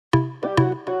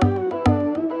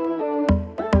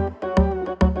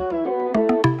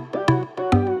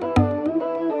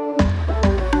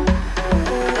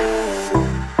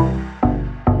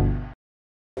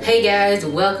Hey guys,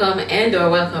 welcome or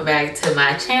welcome back to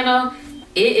my channel.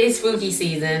 It is spooky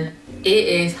season. It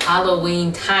is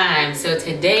Halloween time. So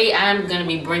today I'm gonna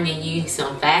be bringing you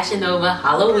some fashionova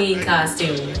Halloween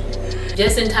costumes.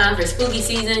 Just in time for spooky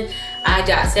season, I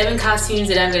got 7 costumes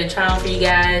that I'm gonna try on for you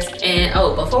guys. And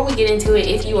oh, before we get into it,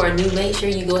 if you are new, make sure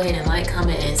you go ahead and like,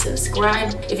 comment, and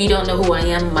subscribe. If you don't know who I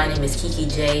am, my name is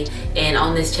keke.j, and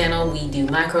on this channel we do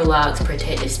microlocs,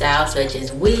 protective styles such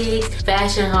as wigs,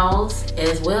 fashion hauls,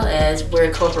 as well as we're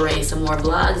incorporating some more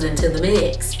vlogs into the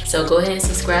mix. So go ahead and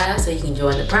subscribe so you can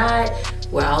join the pride.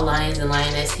 We're all lions and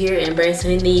lioness here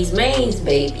embracing these manes,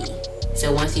 baby.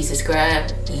 So once you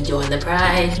subscribe, you join the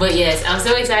pride. But yes, I'm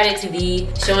so excited to be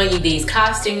showing you these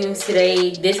costumes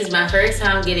today. This is my first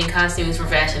time getting costumes from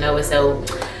Fashionova, so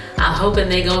I'm hoping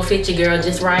they gonna fit your girl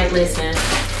just right. Listen,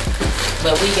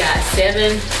 but we got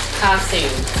 7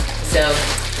 costumes, so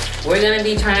we're gonna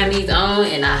be trying these on,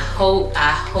 and I hope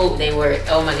they work.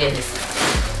 Oh my goodness,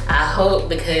 I hope,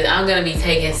 because I'm gonna be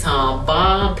taking some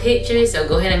bomb pictures. So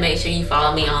go ahead and make sure you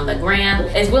follow me on the gram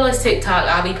as well as TikTok.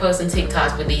 I'll be posting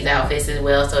TikToks with these outfits as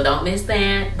well, so don't miss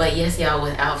that. But yes, y'all,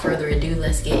 without further ado,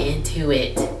 let's get into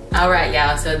it. All right,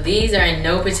 y'all, so these are in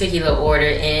no particular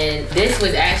order, and this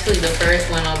was actually the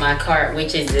first one on my cart,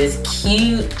 which is this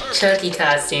cute Chucky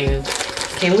costume.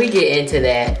 Can we get into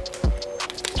that?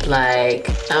 Like,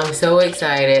 I'm so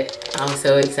excited. I'm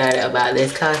so excited about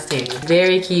this costume.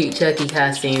 Very cute Chucky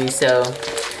costume. So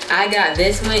I got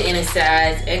this one in a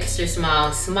size extra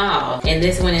small, and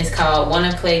this one is called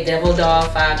Wanna Play Devil Doll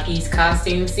 5-piece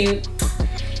costume suit.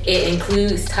 It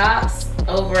includes tops,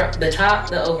 over the top,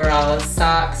 the overalls,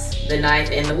 socks, the knife,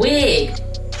 and the wig.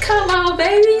 Come on,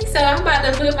 baby. So I'm about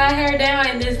to put my hair down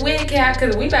in this wig cap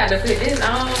because we about to put this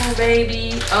on,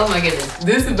 baby. Oh my goodness,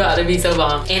 this is about to be so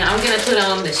bomb. And I'm gonna put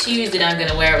on the shoes that I'm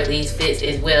gonna wear with these fits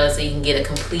as well, so you can get a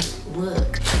complete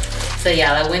look. So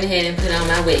y'all, I went ahead and put on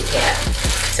my wig cap.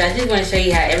 So I just want to show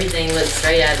you how everything looks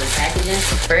straight out of the packaging.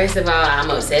 First of all, I'm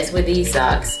obsessed with these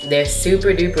socks. They're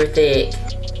super duper thick,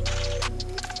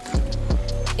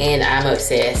 and I'm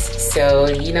obsessed. So,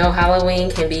 you know, Halloween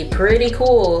can be pretty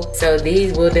cool. So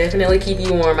these will definitely keep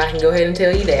you warm. I can go ahead and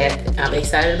tell you that. I'm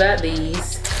excited about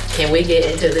these. Can we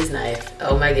get into this knife?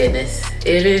 Oh my goodness.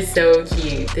 It is so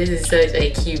cute. This is such a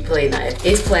cute play knife.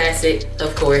 It's plastic,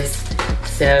 of course.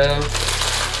 So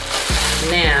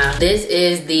now, this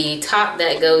is the top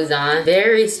that goes on.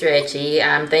 Very stretchy.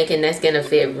 I'm thinking that's gonna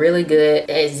fit really good.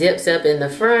 It zips up in the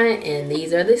front, and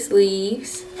these are the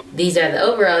sleeves. These are the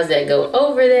overalls that go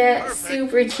over that.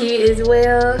 Super cute as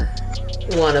well.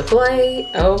 Wanna play?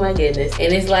 Oh my goodness.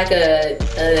 And it's like a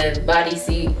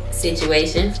bodysuit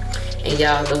situation. And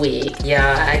y'all, the wig.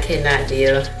 Y'all, I cannot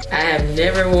deal. I have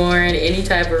never worn any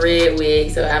type of red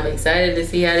wig, so I'm excited to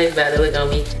see how this is about to look on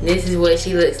me. This is what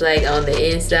she looks like on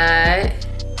the inside.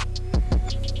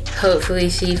 Hopefully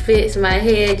she fits my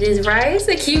head just right. It's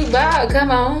a cute bob. Come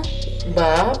on,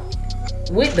 bob.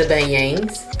 With the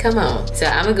bangs. Come on. So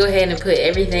I'm gonna go ahead and put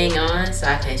everything on so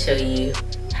I can show you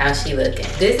how she looking.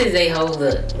 This is a whole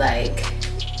look. Like,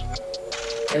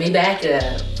 let me back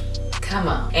up. Come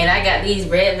on. And I got these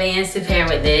red bands to pair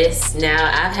with this.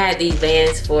 Now, I've had these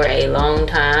bands for a long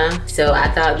time, so I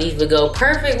thought these would go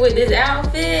perfect with this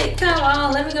outfit. Come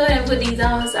on, let me go ahead and put these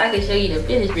on so I can show you the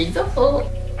finished result.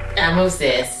 I'm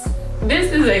obsessed.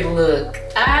 This is a look.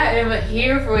 I am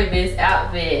here for this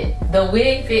outfit. The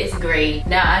wig fits great.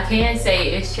 Now I can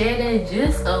say it's shedding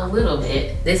just a little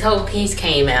bit. This whole piece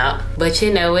came out, but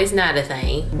you know, it's not a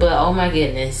thing. But oh my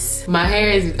goodness. My hair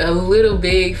is a little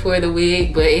big for the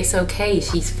wig, but it's okay,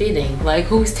 she's fitting. Like,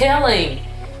 who's telling?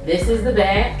 This is the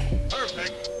back.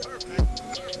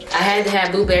 I had to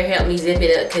have Boo Bear help me zip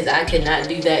it up because I could not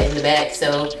do that in the back.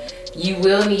 So you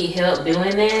will need help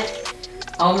doing that.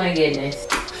 Oh my goodness.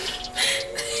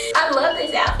 I love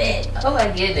this outfit. Oh my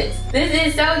goodness. This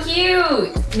is so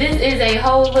cute. This is a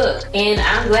whole look. And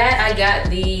I'm glad I got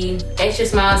the extra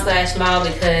small / small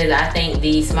because I think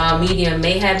the small medium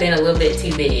may have been a little bit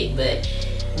too big, but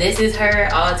this is her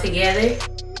all together.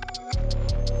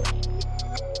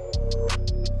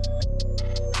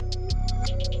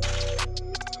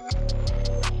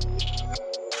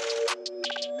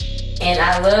 And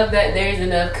I love that there's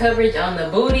enough coverage on the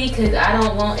booty because I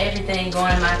don't want everything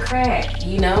going in my crack,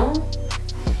 you know?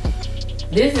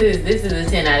 This is a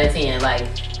 10 out of 10. Like,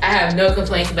 I have no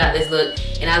complaints about this look.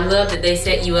 And I love that they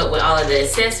set you up with all of the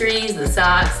accessories, the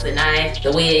socks, the knife,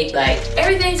 the wig, like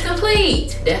everything's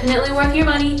complete. Definitely worth your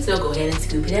money, so go ahead and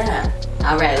scoop it up.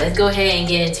 All right, let's go ahead and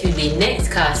get into the next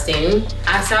costume.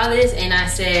 I saw this and I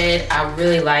said I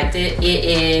really liked it. It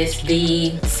is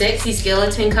the sexy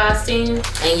skeleton costume.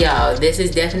 And y'all, this is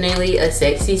definitely a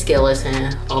sexy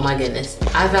skeleton. Oh my goodness.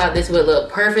 I thought this would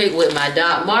look perfect with my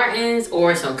Doc Martens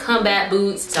or some combat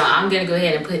boots. So I'm gonna go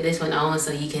ahead and put this one on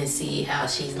so you can see how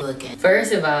she's looking.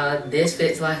 First of all, this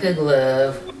fits like a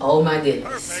glove. Oh my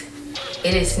goodness.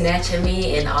 It is snatching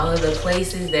me in all of the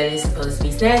places that it's supposed to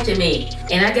be snatching me.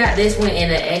 And I got this one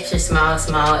in an extra small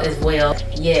as well.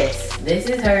 Yes, this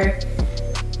is her.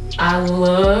 I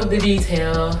love the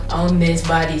detail on this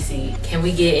bodysuit. Can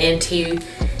we get into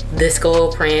the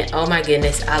skull print? Oh my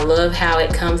goodness, I love how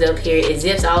it comes up here. It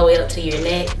zips all the way up to your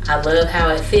neck. I love how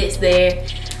it fits there.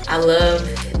 I love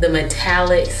the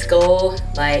metallic skull.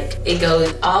 Like, it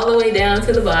goes all the way down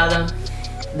to the bottom.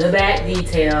 The back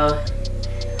detail.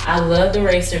 I love the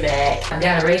racer back. I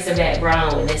got a racer back bra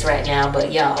on with this right now,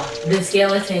 but y'all, the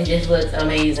skeleton just looks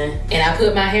amazing. And I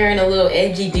put my hair in a little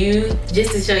edgy do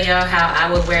just to show y'all how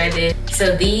I would wear this.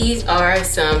 So these are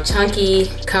some chunky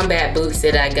combat boots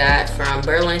that I got from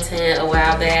Burlington a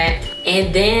while back.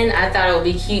 And then I thought it would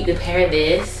be cute to pair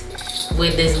this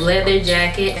with this leather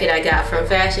jacket that I got from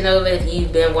Fashion Nova. If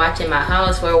you've been watching my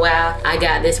hauls for a while, I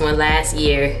got this one last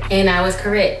year and I was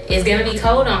correct. It's gonna be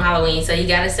cold on Halloween, so you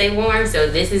gotta stay warm. So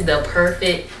this is the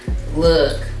perfect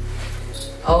look.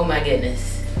 Oh my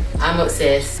goodness, I'm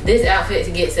obsessed. This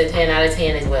outfit gets a 10 out of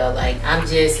 10 as well. Like, I'm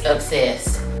just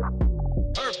obsessed.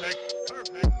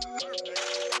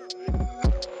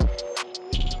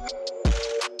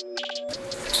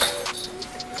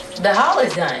 The haul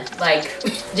is done. Like,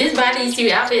 just buy these 2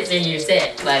 outfits and you're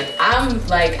set. Like, I'm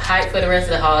like hyped for the rest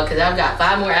of the haul because I've got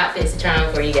 5 more outfits to try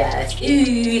on for you guys.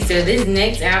 Ooh, so this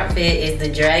next outfit is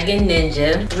the Dragon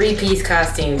Ninja 3-piece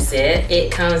costume set.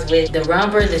 It comes with the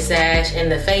romper, the sash,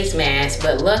 and the face mask,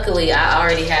 but luckily I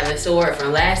already have a sword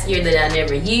from last year that I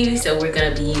never used, so we're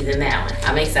gonna be using that one.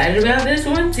 I'm excited about this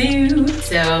one too.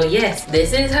 So yes,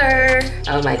 this is her.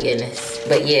 Oh my goodness.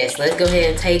 But yes, let's go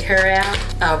ahead and take her out.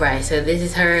 All right, so this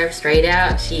is her straight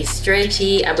out. She's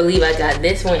stretchy. I believe I got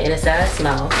this one in a size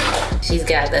small. She's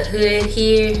got the hood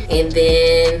here, and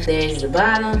then there's the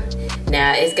bottom.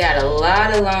 Now it's got a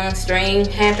lot of long string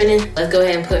happening. Let's go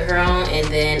ahead and put her on, and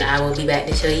then I will be back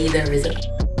to show you the result.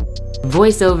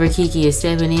 Voiceover Kiki is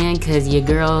stepping in because your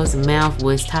girl's mouth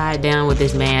was tied down with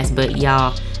this mask, but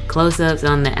y'all, close-ups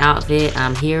on the outfit,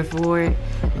 I'm here for it.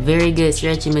 Very good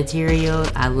stretchy material.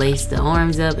 I laced the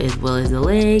arms up as well as the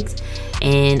legs,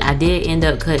 and I did end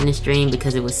up cutting the string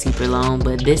because it was super long,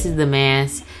 but this is the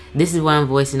mask. This is what I'm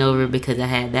voicing over because I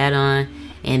had that on.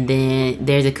 And then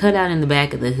there's a cutout in the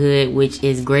back of the hood, which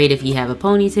is great if you have a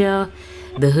ponytail.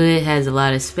 The hood has a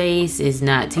lot of space, it's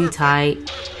not too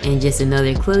tight, and just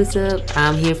another close-up.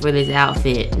 I'm here for this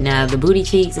outfit. Now the booty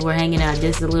cheeks were hanging out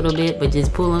just a little bit, but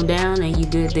just pull them down and you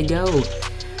good to go.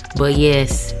 But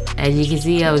yes, as you can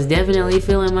see, I was definitely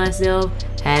feeling myself.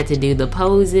 Had to do the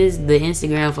poses. The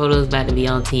Instagram photos about to be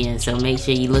on 10, so make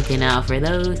sure you're looking out for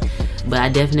those. But I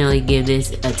definitely give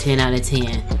this a 10 out of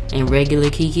 10. And regular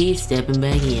Kiki stepping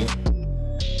back in.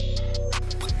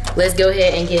 Let's go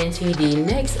ahead and get into the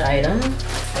next item.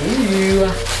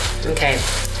 Ooh. Okay,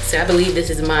 so I believe this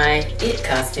is my It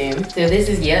costume. So this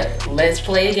is, yep, Let's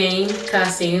Play a Game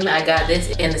costume. I got this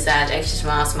in the size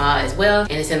extra small as well,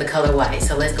 and it's in the color white.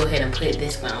 So let's go ahead and put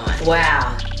this one on.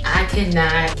 Wow, I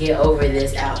cannot get over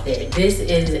this outfit. This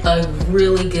is a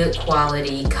really good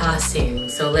quality costume.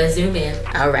 So let's zoom in.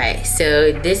 All right,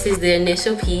 so this is the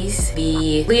initial piece,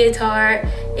 the leotard.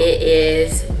 It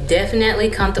is definitely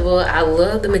comfortable. I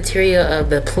love the material of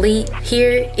the pleat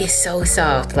here. It's so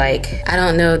soft. Like, I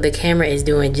don't know if the camera is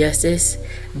doing justice,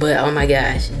 but oh my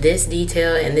gosh, this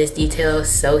detail and this detail is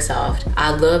so soft.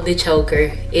 I love the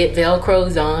choker. It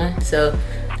velcros on, so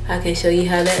I can show you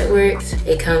how that works.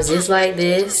 It comes just like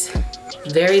this.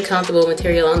 Very comfortable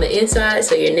material on the inside,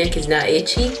 so your neck is not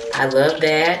itchy. I love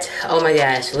that. Oh my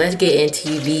gosh, let's get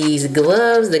into these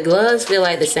gloves. The gloves feel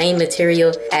like the same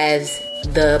material as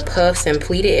the puffs and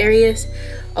pleated areas.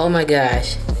 Oh my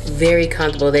gosh, very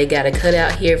comfortable. They got a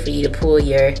cutout here for you to pull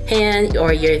your hand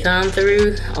or your thumb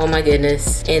through. Oh my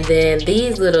goodness. And then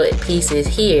these little pieces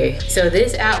here. So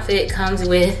this outfit comes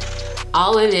with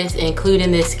all of this,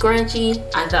 including this scrunchie.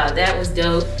 I thought that was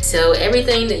dope. So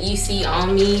everything that you see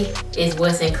on me is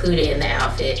what's included in the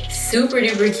outfit. Super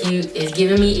duper cute. It's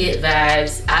giving me It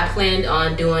vibes. I planned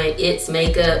on doing It's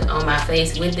makeup on my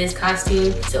face with this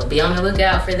costume, so be on the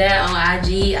lookout for that on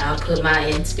IG. I'll put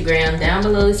my Instagram down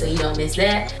below so you don't miss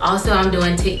that. Also, I'm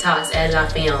doing TikToks as I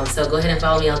film, so go ahead and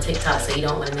follow me on TikTok so you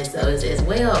don't want to miss those as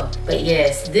well. But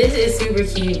yes, this is super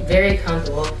cute, very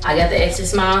comfortable. I got the extra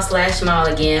small / small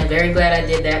again. Very glad glad I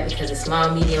did that because a small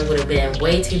medium would have been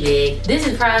way too big. This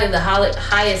is probably the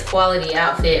highest quality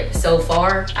outfit so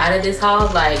far out of this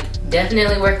haul. Like,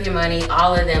 definitely worth your money.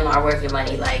 All of them are worth your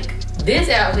money. Like, this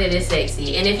outfit is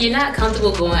sexy. And if you're not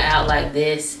comfortable going out like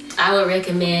this, I would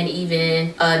recommend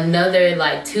even another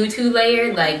like tutu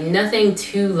layer, like nothing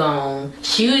too long.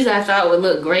 Shoes I thought would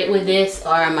look great with this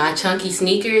are my chunky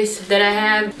sneakers that I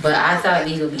have, but I thought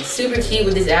these would be super cute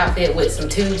with this outfit with some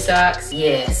tube socks.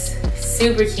 Yes,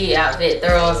 super cute outfit.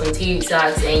 Throw on some tube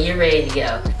socks and you're ready to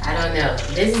go. I don't know.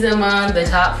 This is among the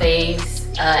top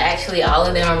faves. Actually, all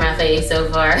of them are my faves so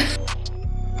far.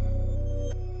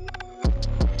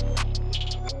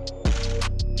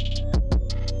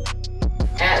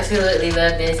 Absolutely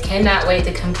love this. Cannot wait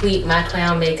to complete my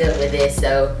clown makeup with this.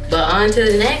 So, but on to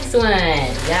the next one.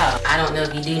 Y'all, I don't know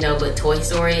if you do know, but Toy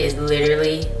Story is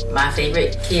literally my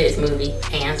favorite kids movie,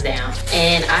 hands down.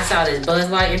 And I saw this Buzz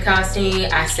Lightyear costume.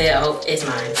 I said, oh, it's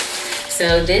mine.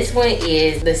 So this one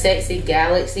is the Sexy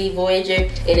Galaxy Voyager.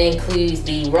 It includes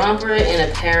the romper and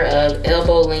a pair of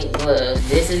elbow length gloves.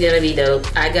 This is gonna be dope.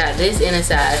 I got this in a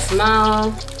size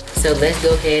small. So let's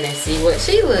go ahead and see what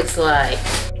she looks like.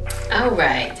 All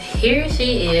right, here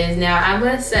she is. Now I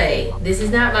must say, this is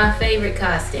not my favorite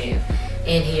costume,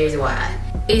 and here's why.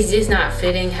 It's just not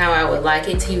fitting how I would like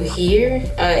it to here.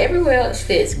 Everywhere else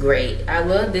fits great. I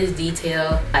love this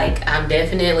detail. Like, I'm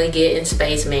definitely getting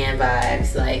spaceman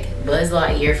vibes, like Buzz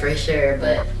Lightyear for sure,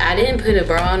 but I didn't put a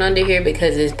bra on under here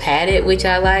because it's padded, which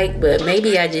I like, but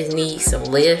maybe I just need some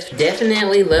lift.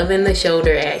 Definitely loving the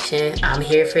shoulder action. I'm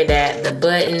here for that. The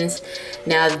buttons.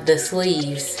 Now the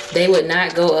sleeves, they would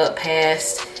not go up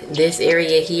past this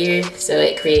area here, so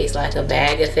it creates like a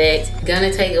bag effect.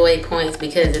 Gonna take away points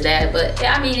because of that, but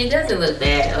I mean, it doesn't look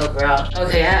bad overall.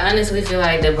 Okay, I honestly feel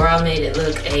like the bra made it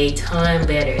look a ton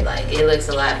better. Like, it looks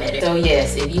a lot better. So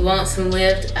yes, if you want some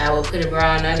lift, I will put a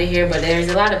bra on under here, but there's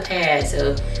a lot of pads,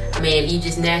 so I mean, if you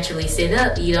just naturally sit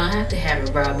up, you don't have to have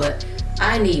a bra, but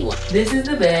I need one. This is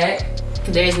the back.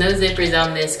 There's no zippers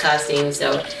on this costume,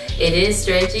 so it is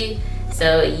stretchy.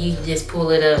 So you just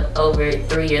pull it up over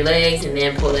through your legs and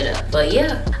then pull it up. But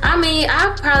yeah, I mean,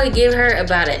 I'll probably give her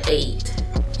about an 8.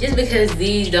 Just because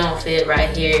these don't fit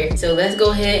right here. So let's go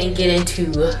ahead and get into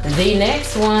the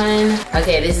next one.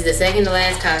 Okay, this is the second to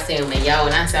last costume. And y'all,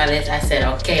 when I saw this, I said,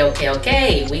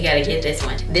 okay, we gotta get this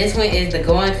one. This one is the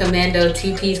Going Commando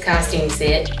 2-piece costume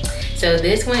set. So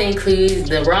this one includes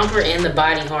the romper and the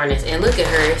body harness. And look at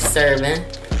her serving.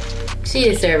 She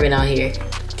is serving on here.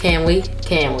 Can we?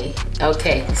 Can we?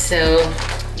 Okay, so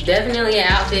definitely an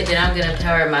outfit that I'm gonna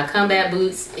pair my combat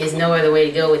boots. Is no other way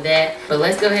to go with that. But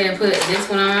let's go ahead and put this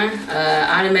one on.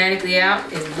 Automatically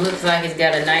out. It looks like it's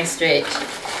got a nice stretch.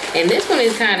 And this one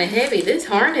is kind of heavy. This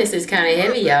harness is kind of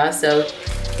heavy, y'all. So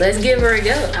let's give her a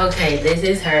go. Okay, this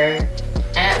is her.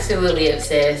 Absolutely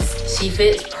obsessed. She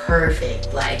fits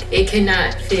perfect. Like, it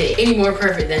cannot fit any more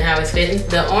perfect than how it's fitting.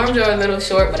 The arms are a little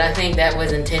short, but I think that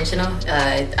was intentional.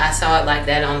 I saw it like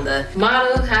that on the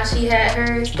model, how she had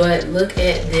hers. But look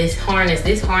at this harness.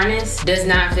 This harness does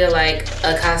not feel like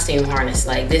a costume harness.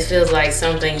 Like, this feels like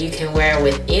something you can wear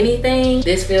with anything.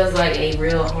 This feels like a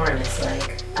real harness.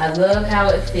 Like, I love how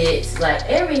it fits. Like,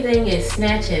 everything is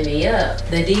snatching me up.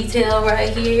 The detail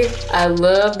right here. I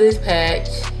love this patch.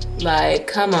 Like,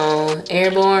 come on,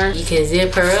 airborne. You can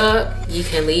zip her up, you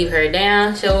can leave her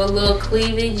down, show a little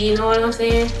cleavage, you know what I'm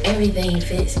saying? Everything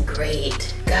fits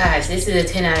great. Gosh, this is a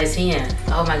 10 out of 10.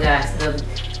 Oh my gosh,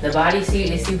 the bodysuit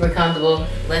is super comfortable.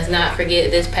 Let's not forget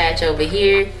this patch over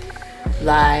here.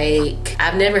 Like,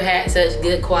 I've never had such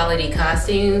good quality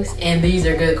costumes, and these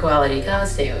are good quality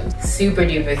costumes. Super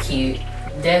duper cute.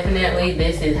 Definitely,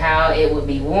 this is how it would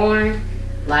be worn.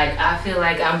 Like, I feel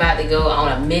like I'm about to go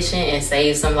on a mission and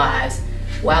save some lives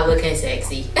while looking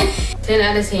sexy. 10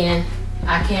 out of 10.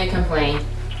 I can't complain.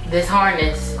 This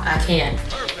harness, I can't.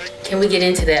 Can we get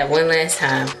into that one last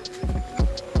time?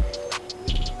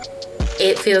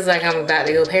 It feels like I'm about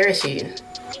to go parachuting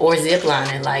or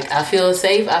ziplining. Like, I feel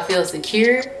safe, I feel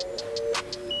secure.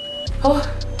 Oh,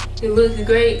 it looks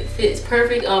great. Fits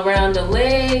perfect around the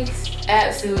legs.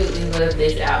 Absolutely love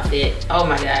this outfit. Oh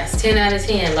my gosh, 10 out of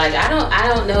 10. Like, I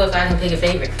don't know if I can pick a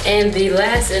favorite. And the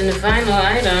last and the final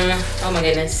item, oh my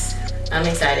goodness, I'm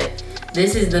excited.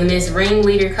 This is the Miss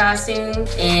Ringleader costume,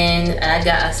 and I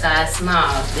got a size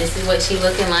small. This is what she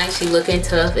looking like. She looking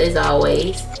tough as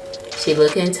always. She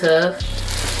looking tough.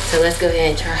 So let's go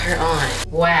ahead and try her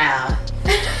on. Wow.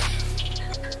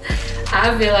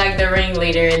 I feel like the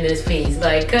ringleader in this piece.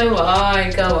 Like, come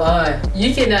on, come on.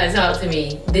 You cannot talk to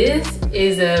me. This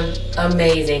is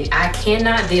amazing. I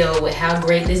cannot deal with how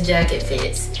great this jacket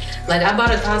fits. Like, I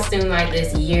bought a costume like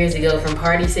this years ago from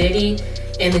Party City,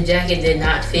 and the jacket did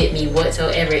not fit me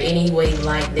whatsoever anyway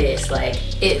like this. Like,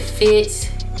 it fits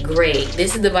great.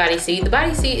 This is the bodysuit. The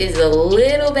bodysuit is a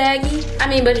little baggy, I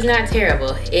mean, but it's not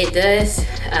terrible. It does,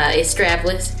 it's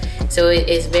strapless. So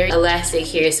it's very elastic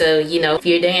here. So, you know, if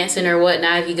you're dancing or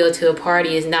whatnot, if you go to a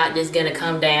party, it's not just gonna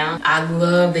come down. I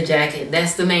love the jacket.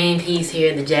 That's the main piece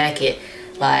here, the jacket.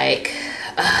 Like,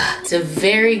 it's a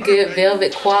very good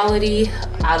velvet quality.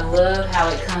 I love how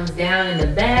it comes down in the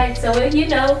back. So it, you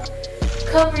know,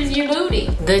 covers your booty.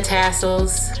 The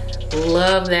tassels,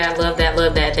 love that, love that,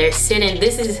 love that. They're sitting,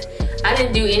 this is, I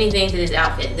didn't do anything to this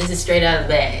outfit. This is straight out of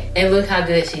the bag. And look how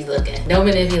good she's looking. No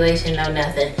manipulation, no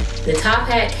nothing. The top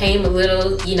hat came a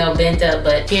little, you know, bent up,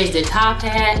 but here's the top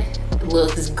hat.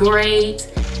 Looks great.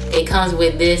 It comes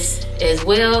with this as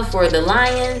well for the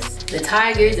lions, the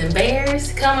tigers and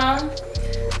bears. Come on,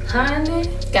 honey.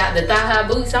 Got the thigh-high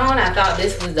boots on. I thought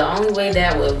this was the only way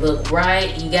that would look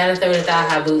right. You gotta throw the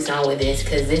thigh-high boots on with this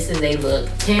because this is a look.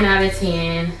 10 out of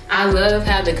 10. I love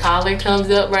how the collar comes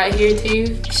up right here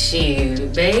too.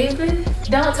 Shoot, baby.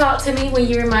 Don't talk to me when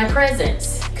you're in my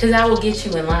presence because I will get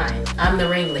you in line. I'm the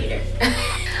ringleader.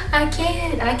 I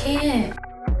can't.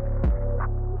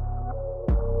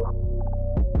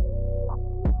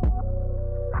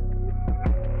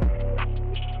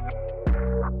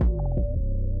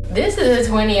 This is a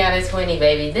 20 out of 20,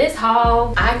 baby. This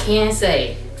haul, I can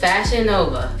say, Fashion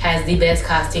Nova has the best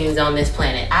costumes on this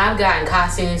planet. I've gotten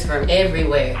costumes from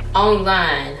everywhere.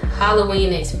 Online,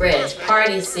 Halloween Express,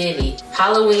 Party City,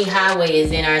 Halloween Highway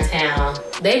is in our town.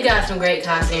 They've got some great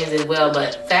costumes as well,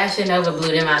 but Fashion Nova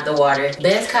blew them out the water.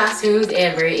 Best costumes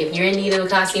ever. If you're in need of a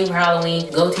costume for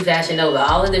Halloween, go to Fashion Nova.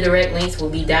 All of the direct links will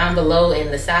be down below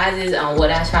and the sizes on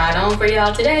what I tried on for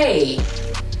y'all today.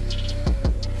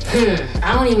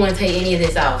 I don't even want to take any of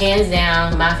this off. Hands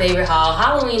down, my favorite haul.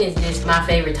 Halloween is just my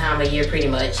favorite time of year pretty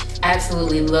much.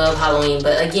 Absolutely love Halloween.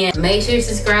 But again, make sure you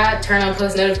subscribe, turn on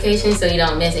post notifications so you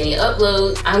don't miss any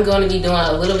uploads. I'm going to be doing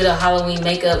a little bit of Halloween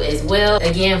makeup as well.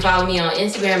 Again, follow me on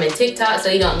Instagram and TikTok so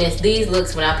you don't miss these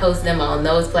looks when I post them on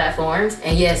those platforms.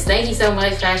 And yes, thank you so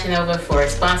much, Fashion Nova, for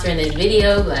sponsoring this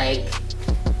video. Like,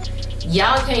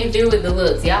 y'all came through with the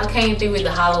looks. Y'all came through with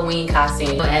the Halloween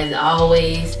costume. As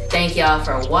always, thank y'all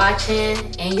for watching.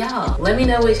 And y'all, let me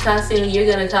know which costume you're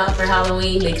gonna cop for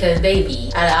Halloween because baby,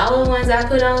 out of all the ones I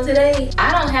put on today,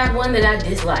 I don't have one that I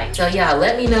dislike. So y'all,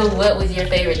 let me know what was your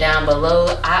favorite down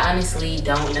below. I honestly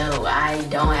don't know. I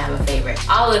don't have a favorite.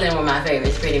 All of them were my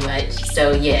favorites pretty much.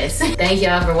 So yes, thank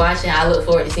y'all for watching. I look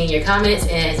forward to seeing your comments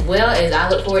and as well as I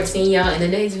look forward to seeing y'all in the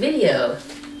next video.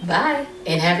 Bye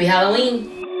and happy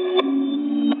Halloween.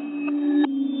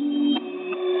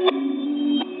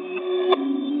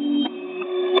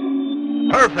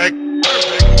 Perfect.